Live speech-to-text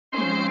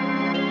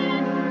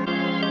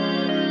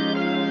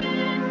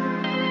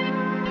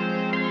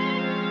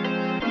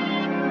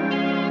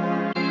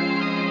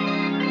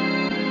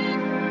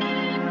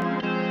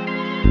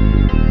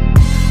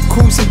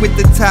with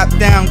the top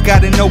down,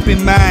 got an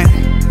open mind.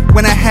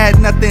 When I had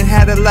nothing,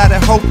 had a lot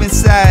of hope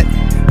inside.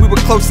 We were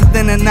closer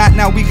than a knot,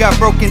 now we got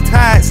broken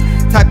ties.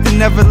 Type to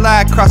never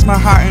lie, cross my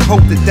heart and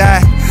hope to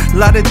die. A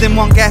lot of them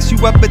won't gas you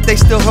up, but they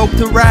still hope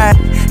to ride.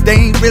 They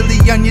ain't really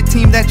on your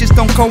team, that just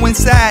don't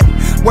coincide.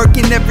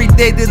 Working every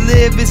day to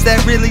live, is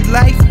that really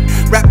life?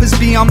 Rappers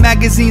be on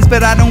magazines,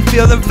 but I don't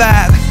feel the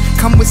vibe.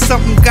 Come with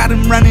something, got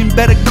them running,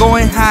 better go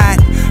and hide.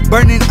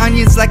 Burning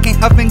onions like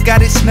an oven,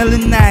 got it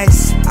smelling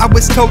nice. I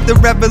was told the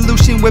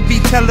revolution would be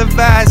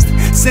televised.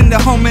 Send her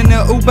home in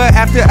an Uber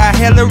after I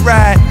hail a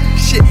ride.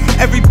 Shit,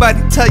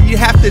 everybody tell you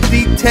half the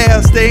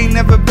details. They ain't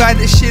never buy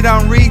this shit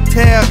on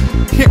retail.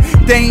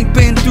 They ain't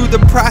been through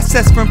the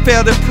process from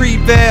fail to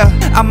prevail.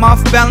 I'm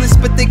off balance,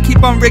 but they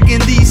keep on rigging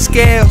these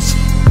scales.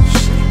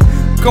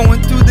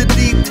 Going through the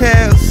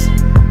details.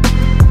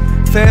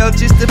 Fail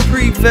just to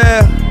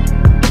prevail.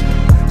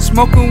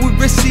 Smoking we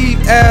receive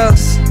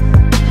L's.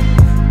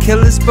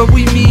 Kill us but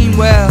we mean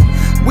well.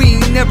 We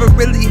ain't never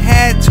really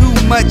had too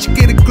much.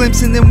 Get a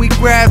glimpse and then we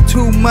grab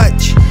too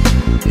much.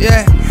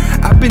 Yeah,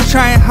 I've been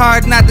trying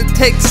hard not to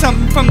take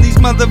something from these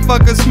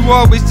motherfuckers who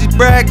always just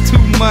brag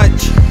too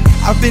much.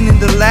 I've been in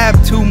the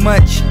lab too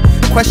much.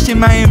 Question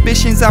my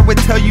ambitions, I would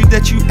tell you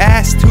that you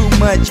ask too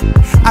much.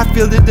 I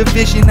feel the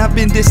division, I've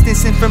been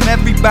distancing from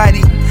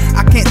everybody.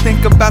 I can't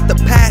think about the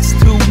past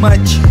too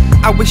much.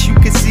 I wish you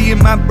could see in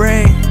my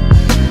brain.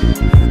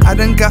 I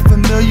done got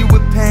familiar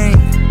with pain.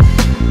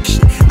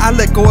 I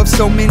let go of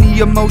so many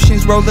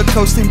emotions, roller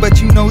coasting,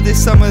 but you know that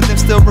some of them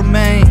still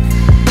remain.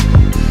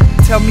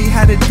 Tell me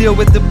how to deal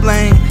with the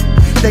blame.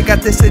 They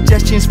got their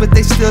suggestions, but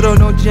they still don't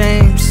know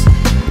James.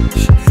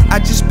 I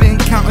just been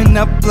counting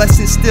up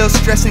blessings, still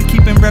stressing,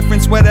 keeping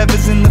reference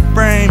whatever's in the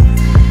frame.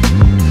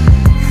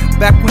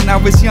 Back when I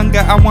was younger,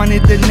 I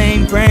wanted the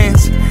name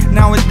brands.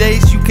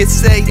 Nowadays, you could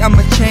say I'm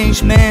a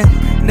changed man.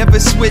 Never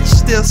switch,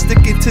 still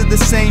sticking to the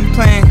same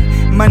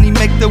plan. Money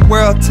make the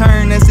world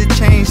turn as it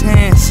changed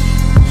hands.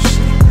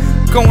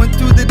 Going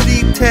through the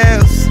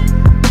details.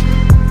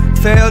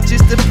 Fail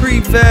just to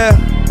prevail.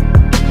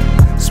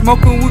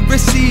 Smoking we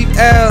receive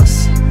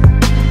L's.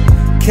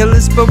 Kill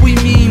us but we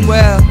mean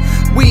well.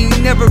 We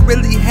ain't never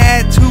really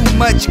had too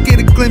much. Get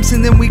a glimpse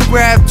and then we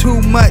grab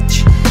too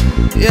much.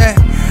 Yeah,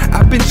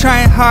 I've been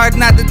trying hard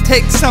not to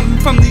take something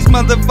from these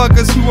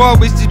motherfuckers who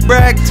always just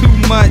brag too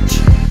much.